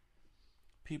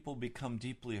 people become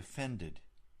deeply offended.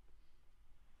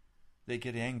 They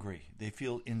get angry. They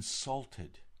feel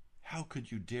insulted. How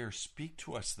could you dare speak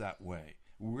to us that way?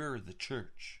 We're the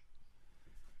church.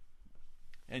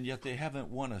 And yet they haven't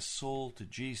won a soul to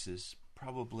Jesus,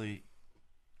 probably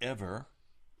ever.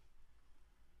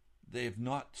 They have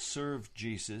not served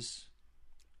Jesus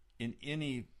in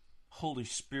any Holy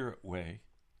Spirit way,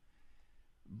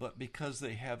 but because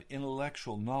they have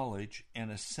intellectual knowledge and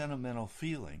a sentimental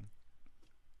feeling,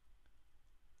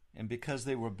 and because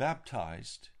they were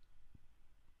baptized,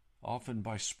 often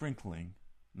by sprinkling,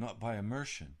 not by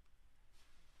immersion,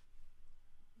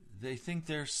 they think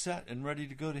they're set and ready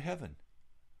to go to heaven.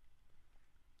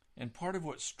 And part of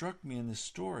what struck me in this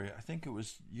story, I think it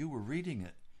was you were reading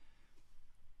it,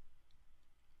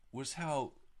 was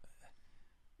how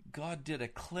God did a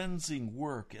cleansing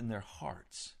work in their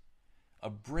hearts, a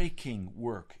breaking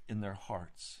work in their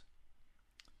hearts,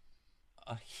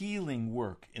 a healing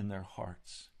work in their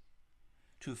hearts,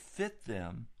 to fit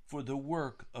them for the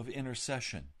work of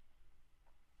intercession.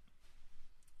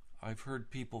 I've heard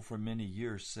people for many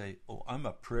years say, "Oh, I'm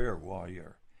a prayer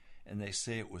warrior," and they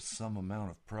say it with some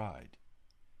amount of pride.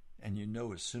 And you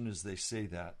know, as soon as they say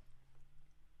that,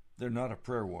 they're not a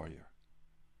prayer warrior.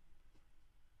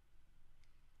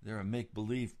 They're a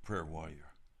make-believe prayer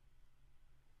warrior.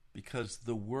 Because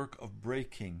the work of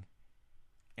breaking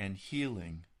and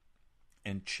healing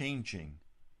and changing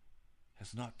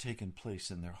has not taken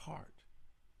place in their heart.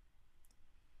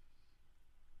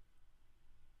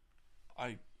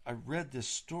 I read this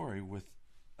story with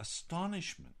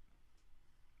astonishment.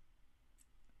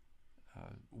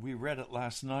 We read it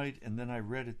last night, and then I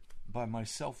read it by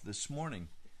myself this morning.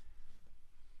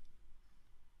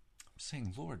 I'm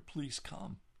saying, Lord, please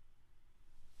come.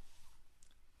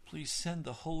 Please send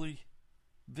the Holy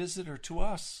Visitor to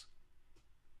us.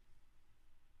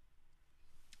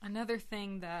 Another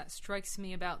thing that strikes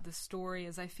me about this story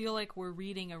is I feel like we're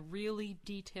reading a really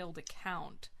detailed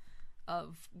account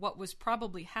of what was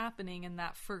probably happening in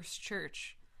that first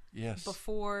church. Yes.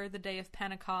 Before the day of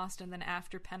Pentecost and then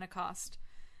after Pentecost.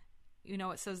 You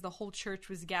know, it says the whole church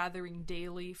was gathering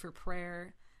daily for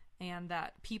prayer, and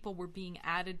that people were being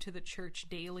added to the church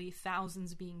daily,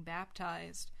 thousands being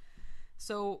baptized.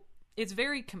 So it's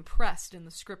very compressed in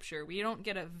the scripture. We don't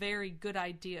get a very good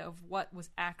idea of what was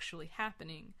actually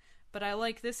happening. But I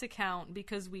like this account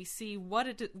because we see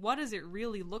what does it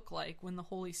really look like when the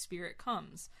Holy Spirit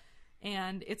comes.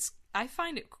 And I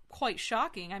find it quite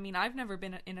shocking. I mean, I've never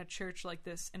been in a church like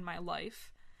this in my life.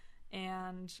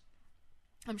 And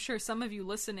I'm sure some of you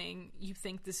listening, you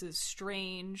think this is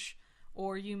strange,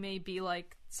 or you may be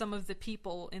like some of the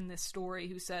people in this story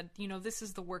who said, this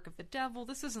is the work of the devil.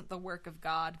 This isn't the work of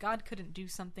God. God couldn't do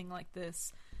something like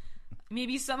this.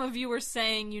 Maybe some of you are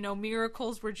saying,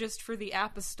 miracles were just for the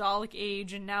apostolic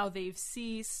age and now they've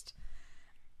ceased.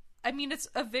 I mean,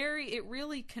 it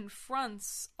really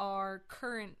confronts our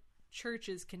current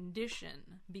church's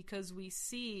condition, because we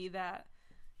see that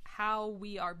how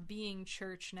we are being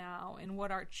church now and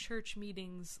what our church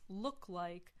meetings look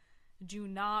like do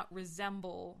not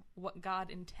resemble what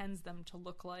God intends them to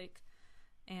look like.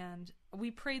 And we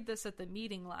prayed this at the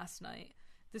meeting last night.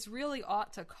 This really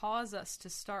ought to cause us to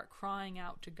start crying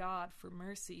out to God for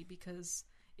mercy, because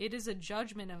it is a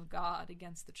judgment of God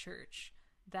against the church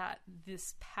that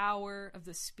this power of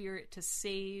the Spirit to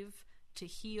save, to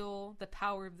heal, the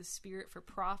power of the Spirit for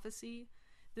prophecy,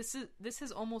 this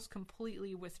has almost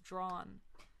completely withdrawn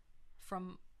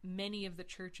from many of the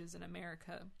churches in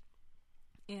America.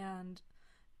 And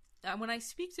when I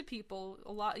speak to people,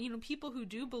 a lot, people who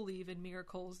do believe in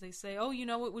miracles, they say, oh,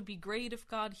 it would be great if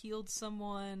God healed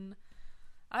someone.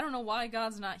 I don't know why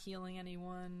God's not healing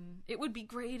anyone. It would be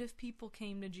great if people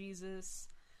came to Jesus.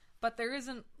 But there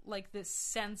isn't like this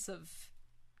sense of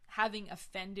having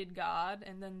offended God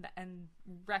and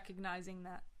recognizing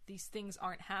that these things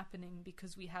aren't happening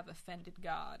because we have offended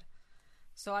God.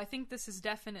 So I think this is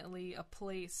definitely a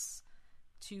place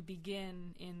to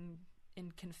begin in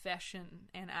confession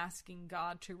and asking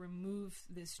God to remove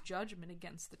this judgment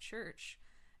against the church.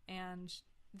 And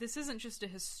this isn't just a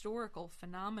historical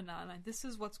phenomenon. This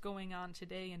is what's going on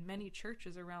today in many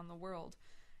churches around the world.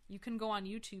 You can go on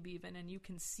YouTube even, and you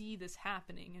can see this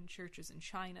happening in churches in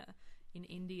China, in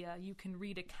India. You can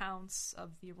read accounts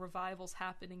of the revivals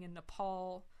happening in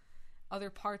Nepal, other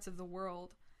parts of the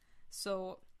world.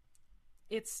 So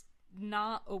it's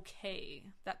not okay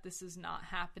that this is not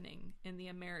happening in the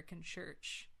American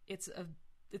church. It's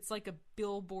like a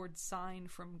billboard sign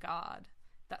from God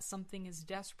that something is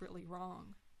desperately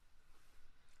wrong.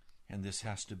 And this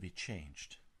has to be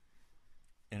changed.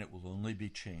 And it will only be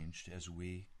changed as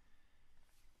we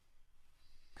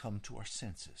come to our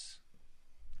senses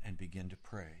and begin to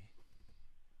pray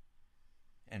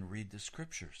and read the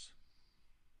scriptures.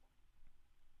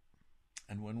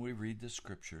 And when we read the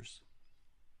scriptures,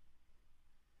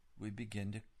 we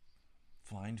begin to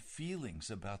find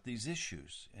feelings about these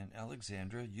issues. And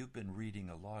Alexandra, you've been reading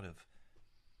a lot of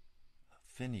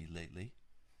Finney lately.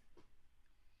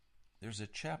 There's a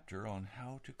chapter on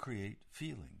how to create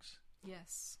feelings.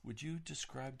 Yes. Would you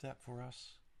describe that for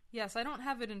us? Yes, I don't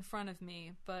have it in front of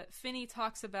me, but Finney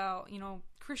talks about,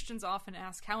 Christians often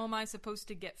ask, how am I supposed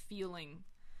to get feeling?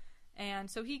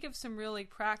 And so he gives some really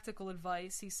practical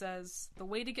advice. He says, the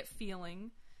way to get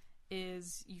feeling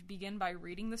is you begin by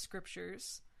reading the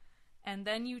scriptures, and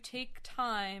then you take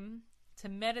time to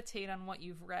meditate on what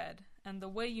you've read. And the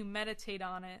way you meditate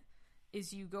on it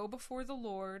is you go before the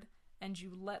Lord and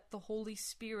you let the Holy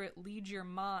Spirit lead your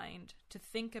mind to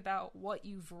think about what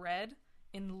you've read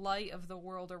in light of the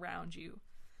world around you.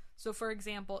 So for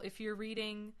example, if you're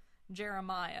reading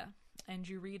Jeremiah and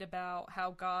you read about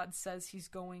how God says he's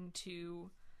going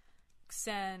to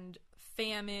send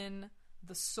famine,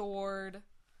 the sword,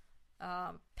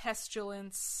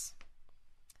 pestilence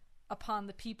upon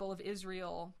the people of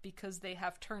Israel because they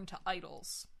have turned to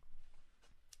idols.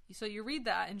 So you read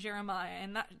that in Jeremiah,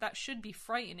 and that should be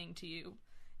frightening to you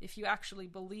if you actually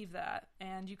believe that.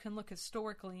 And you can look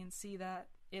historically and see that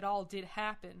it all did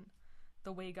happen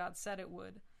the way God said it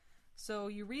would. So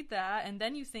you read that, and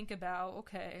then you think about,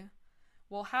 okay,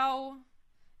 well, how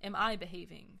am I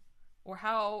behaving? Or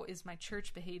how is my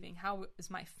church behaving? How is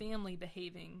my family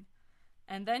behaving?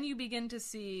 And then you begin to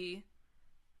see,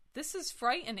 this is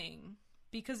frightening,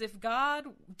 because if God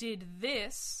did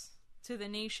this to the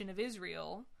nation of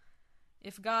Israel,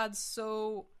 if God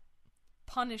so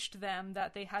punished them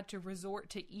that they had to resort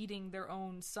to eating their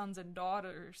own sons and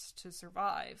daughters to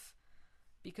survive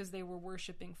because they were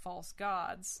worshiping false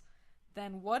gods,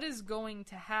 then what is going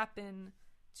to happen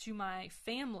to my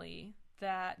family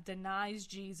that denies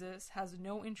Jesus, has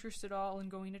no interest at all in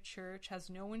going to church, has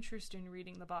no interest in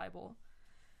reading the Bible?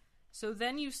 So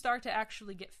then you start to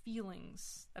actually get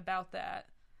feelings about that.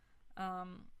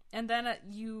 And then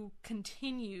you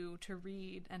continue to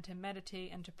read and to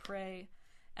meditate and to pray.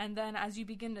 And then as you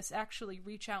begin to actually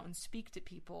reach out and speak to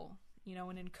people,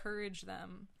 and encourage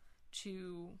them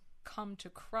to come to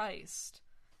Christ,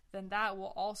 then that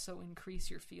will also increase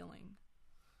your feeling.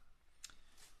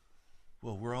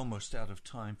 Well, we're almost out of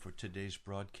time for today's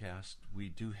broadcast. We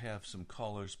do have some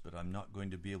callers, but I'm not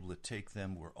going to be able to take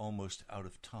them. We're almost out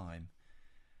of time.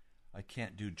 I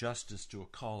can't do justice to a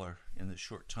caller in the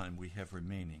short time we have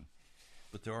remaining.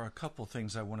 But there are a couple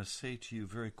things I want to say to you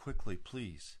very quickly,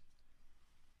 please.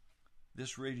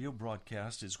 This radio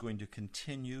broadcast is going to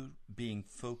continue being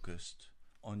focused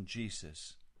on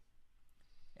Jesus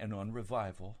and on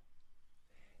revival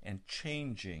and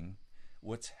changing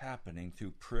what's happening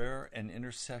through prayer and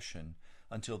intercession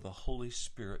until the Holy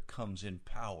Spirit comes in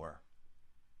power.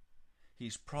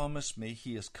 He's promised me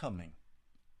he is coming.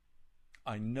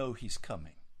 I know he's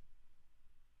coming.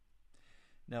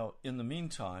 Now, in the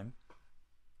meantime,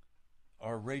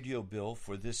 our radio bill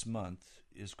for this month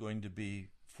is going to be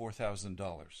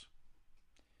 $4,000.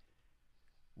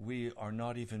 We are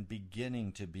not even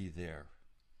beginning to be there.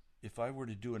 If I were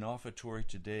to do an offertory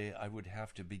today, I would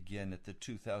have to begin at the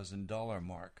 $2,000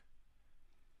 mark.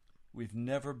 We've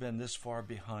never been this far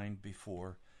behind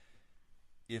before.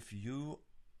 If you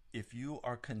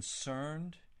are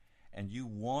concerned and you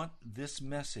want this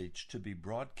message to be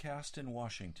broadcast in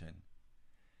Washington,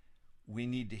 we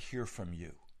need to hear from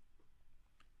you.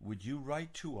 Would you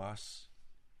write to us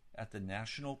at the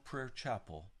National Prayer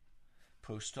Chapel,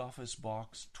 Post Office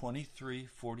Box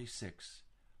 2346,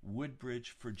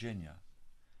 Woodbridge, Virginia,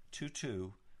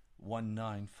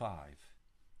 22195.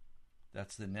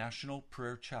 That's the National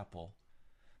Prayer Chapel,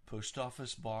 Post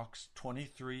Office Box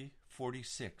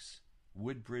 2346,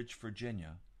 Woodbridge,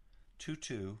 Virginia,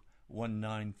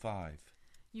 22195.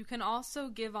 You can also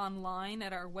give online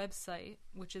at our website,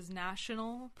 which is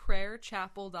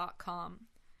nationalprayerchapel.com.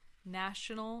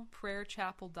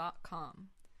 nationalprayerchapel.com.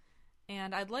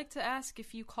 And I'd like to ask,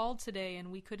 if you called today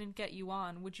and we couldn't get you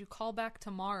on, would you call back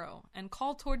tomorrow? And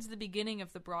call towards the beginning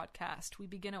of the broadcast. We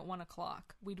begin at 1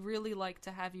 o'clock. We'd really like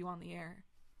to have you on the air.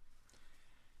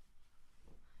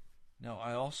 Now,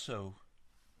 I also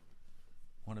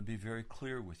want to be very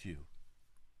clear with you.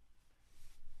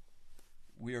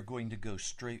 We are going to go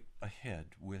straight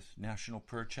ahead with National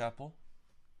Prayer Chapel,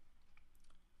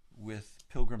 with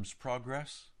Pilgrim's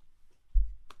Progress.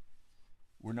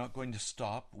 We're not going to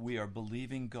stop. We are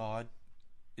believing God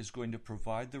is going to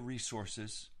provide the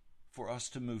resources for us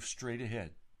to move straight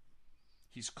ahead.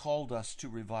 He's called us to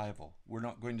revival. We're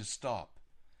not going to stop.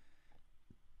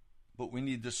 But we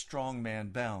need the strong man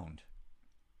bound.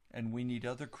 And we need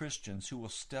other Christians who will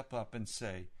step up and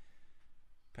say,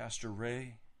 Pastor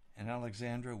Ray and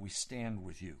Alexandra, we stand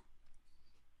with you.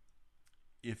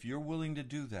 If you're willing to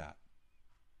do that,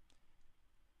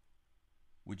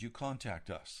 would you contact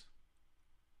us?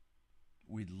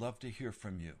 We'd love to hear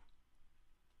from you.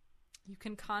 You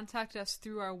can contact us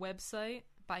through our website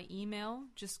by email.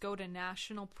 Just go to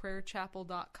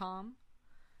nationalprayerchapel.com.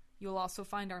 You'll also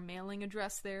find our mailing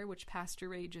address there, which Pastor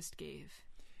Ray just gave.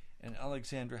 And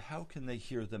Alexandra, how can they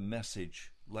hear the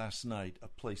message last night, A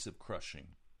Place of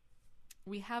Crushing?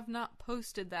 We have not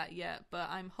posted that yet, but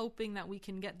I'm hoping that we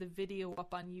can get the video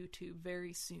up on YouTube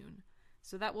very soon.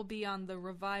 So that will be on the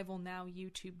Revival Now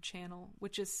YouTube channel,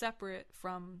 which is separate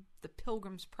from the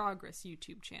Pilgrim's Progress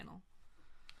YouTube channel.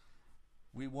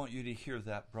 We want you to hear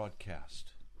that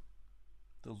broadcast.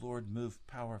 The Lord moved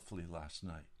powerfully last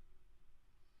night.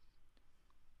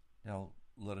 Now,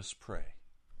 let us pray.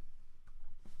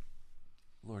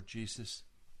 Lord Jesus,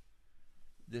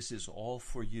 this is all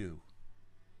for you.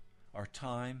 Our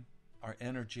time, our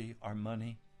energy, our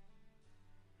money.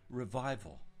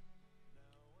 Revival.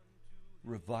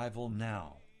 Revival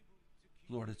now.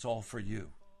 Lord, it's all for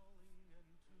you.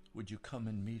 Would you come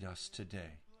and meet us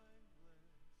today?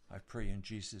 I pray in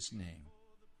Jesus' name.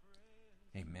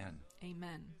 Amen.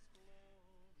 Amen.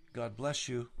 God bless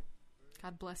you.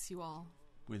 God bless you all.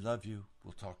 We love you.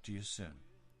 We'll talk to you soon.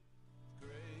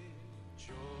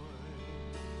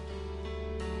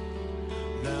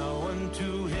 Now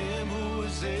unto him who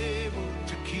is able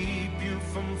to keep you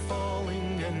from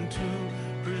falling and to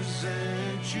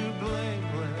present you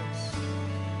blameless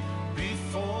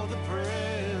before the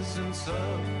presence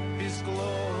of his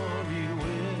glory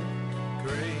with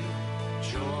great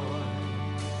joy,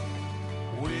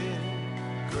 with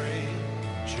great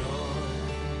joy.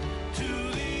 To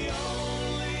the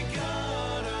only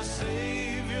God, our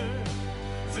Savior,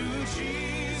 through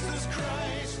Jesus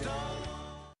Christ our Lord.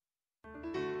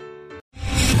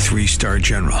 3-star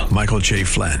general Michael J.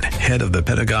 Flynn, head of the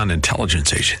Pentagon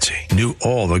Intelligence Agency, knew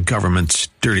all the government's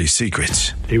dirty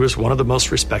secrets. He was one of the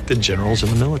most respected generals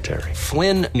in the military.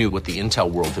 Flynn knew what the intel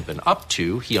world had been up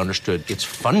to. He understood its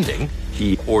funding.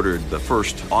 He ordered the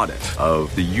first audit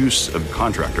of the use of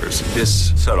contractors.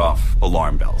 This set off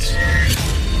alarm bells.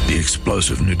 The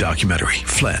explosive new documentary,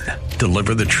 Flynn,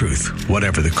 Deliver the Truth,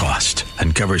 Whatever the Cost,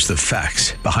 uncovers the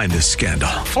facts behind this scandal.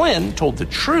 Flynn told the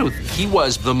truth. He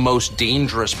was the most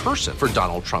dangerous person for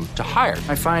Donald Trump to hire.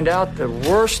 I find out the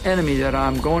worst enemy that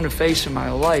I'm going to face in my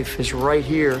life is right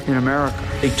here in America.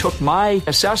 They took my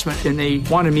assessment and they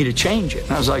wanted me to change it.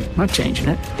 And I was like, I'm not changing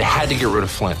it. They had to get rid of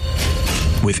Flynn.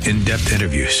 With in-depth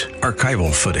interviews,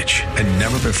 archival footage, and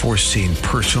never-before-seen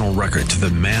personal records of the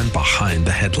man behind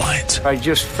the headlines. I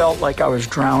just felt like I was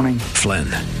drowning. Flynn,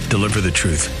 Deliver the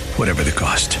Truth, Whatever the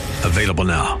Cost. Available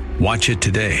now. Watch it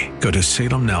today. Go to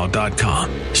salemnow.com.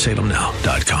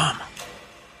 salemnow.com.